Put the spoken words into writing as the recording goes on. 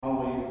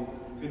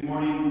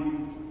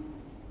morning,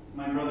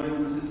 my brothers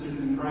and sisters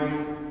in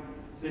Christ.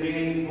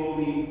 Today,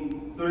 Holy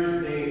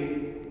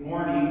Thursday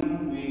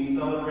morning, we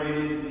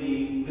celebrated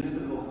the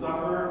mystical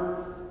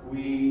supper.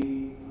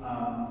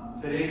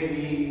 Today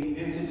we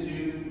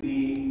institute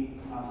the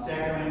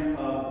sacraments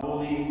of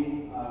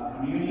Holy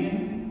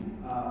Communion.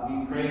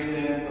 We pray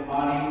that the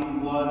body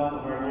and blood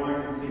of our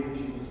Lord and Savior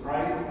Jesus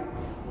Christ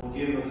will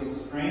give us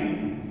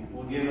strength,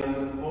 will give us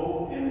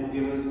hope, and will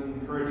give us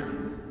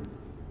encouragement.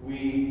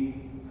 We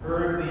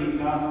heard the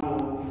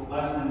gospel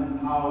lesson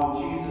how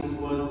Jesus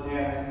was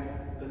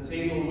at the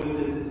table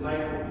with his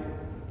disciples,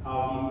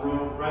 how he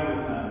broke bread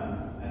with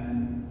them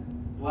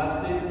and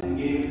blessed it and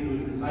gave it to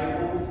his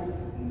disciples,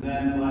 and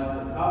then blessed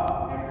the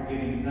cup after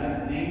giving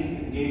thanks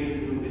and gave it